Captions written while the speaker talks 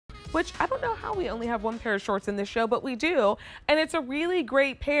which I don't know how we only have one pair of shorts in this show, but we do. And it's a really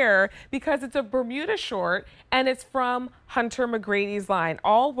great pair because it's a Bermuda short and it's from Hunter McGrady's line,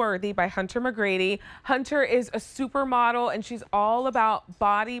 All Worthy by Hunter McGrady. Hunter is a supermodel and she's all about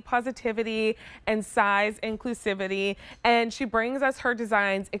body positivity and size inclusivity. And she brings us her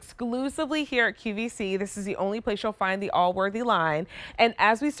designs exclusively here at QVC. This is the only place you'll find the All Worthy line. And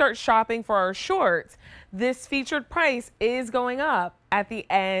as we start shopping for our shorts, this featured price is going up at the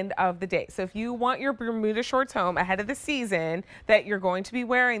end of the day. So if you want your Bermuda shorts home ahead of the season that you're going to be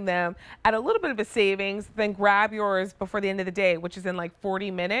wearing them at a little bit of a savings, then grab yours before the end of the day, which is in like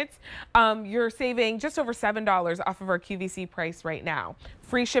 40 minutes. You're saving just over $7 off of our QVC price right now.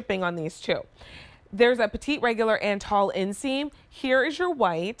 Free shipping on these too. There's a petite, regular, and tall inseam. Here is your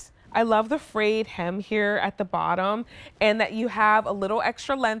white. I love the frayed hem here at the bottom and that you have a little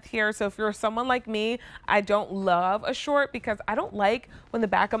extra length here. So if you're someone like me, I don't love a short because I don't like when the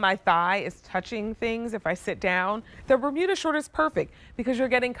back of my thigh is touching things if I sit down. The Bermuda short is perfect because you're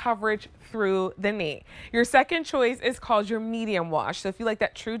getting coverage through the knee. Your second choice is called your medium wash. So if you like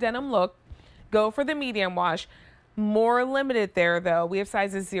that true denim look, go for the medium wash. More limited there though. We have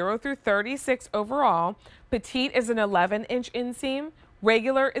sizes 0 through 36 overall. Petite is an 11-inch inseam.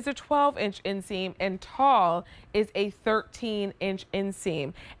 Regular is a 12-inch inseam and tall is a 13-inch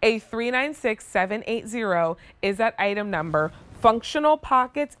inseam. A 396780 is that item number. Functional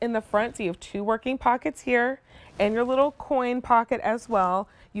pockets in the front, so you have 2 working pockets here and your little coin pocket as well.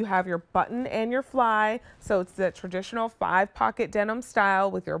 You have your button and your fly, so it's the traditional 5-pocket denim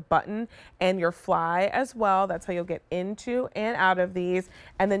style with your button and your fly as well. That's how you'll get into and out of these.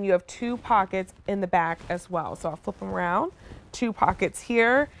 And then you have 2 pockets in the back as well. So I'll flip them around. 2 pockets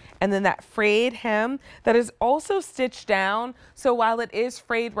here, and then that frayed hem that is also stitched down. So while it is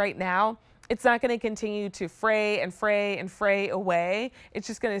frayed right now, it's not going to continue to fray and fray and fray away. It's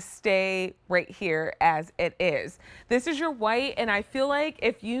just going to stay right here as it is. This is your white, and I feel like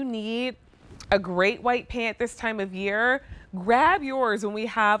if you need a great white pant this time of year, grab yours when we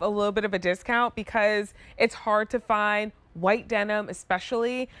have a little bit of a discount because it's hard to find white denim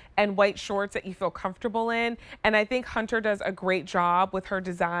especially and white shorts that you feel comfortable in. And I think Hunter does a great job with her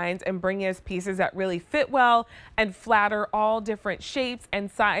designs and bringing us pieces that really fit well and flatter all different shapes and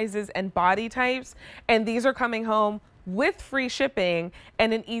sizes and body types. And these are coming home with free shipping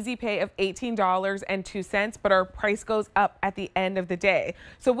and an easy pay of $18.02, but our price goes up at the end of the day.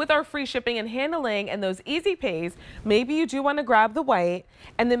 So with our free shipping and handling and those easy pays, maybe you do want to grab the white,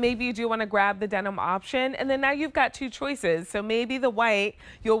 and then maybe you do want to grab the denim option, and then now you've got 2 choices. So maybe the white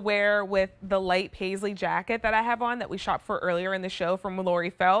you'll wear with the light paisley jacket that I have on that we shopped for earlier in the show from Lori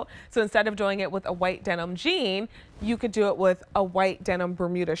Felt. So instead of doing it with a white denim jean, you could do it with a white denim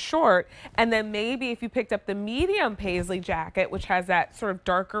Bermuda short. And then maybe if you picked up the medium paisley jacket, which has that sort of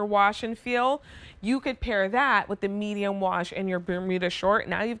darker wash and feel, you could pair that with the medium wash and your Bermuda short.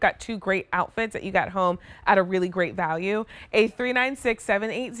 Now you've got 2 great outfits that you got home at a really great value. A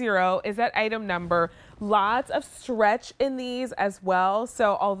 396780 is that item number. Lots of stretch in these as well.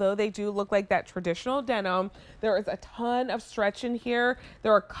 So although they do look like that traditional denim, there is a ton of stretch in here.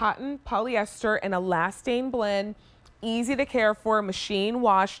 There are cotton, polyester, and elastane blend. Easy to care for, machine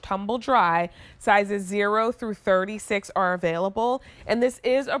wash, tumble dry. Sizes 0 through 36 are available. And this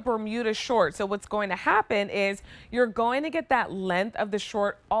is a Bermuda short. So what's going to happen is you're going to get that length of the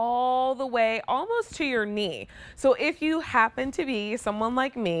short all the way almost to your knee. So if you happen to be someone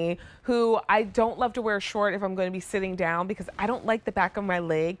like me who I don't love to wear short if I'm going to be sitting down because I don't like the back of my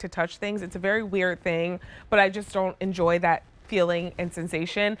leg to touch things. It's a very weird thing, but I just don't enjoy that feeling and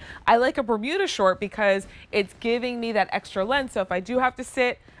sensation. I like a Bermuda short because it's giving me that extra length. So if I do have to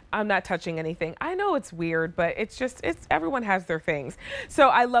sit, I'm not touching anything. I know it's weird, but it's everyone has their things. So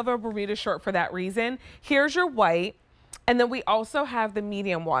I love a Bermuda short for that reason. Here's your white. And then we also have the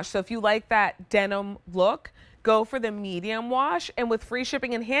medium wash. So if you like that denim look, go for the medium wash. And with free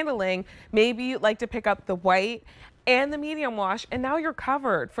shipping and handling, maybe you'd like to pick up the white and the medium wash, and now you're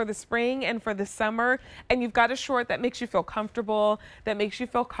covered for the spring and for the summer, and you've got a short that makes you feel comfortable, that makes you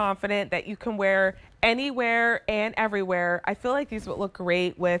feel confident, that you can wear anywhere and everywhere. I feel like these would look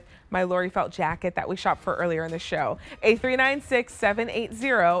great with my Lori Felt jacket that we shopped for earlier in the show. A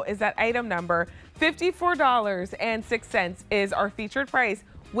 396780 is that item number. $54.06 is our featured price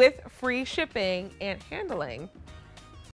with free shipping and handling.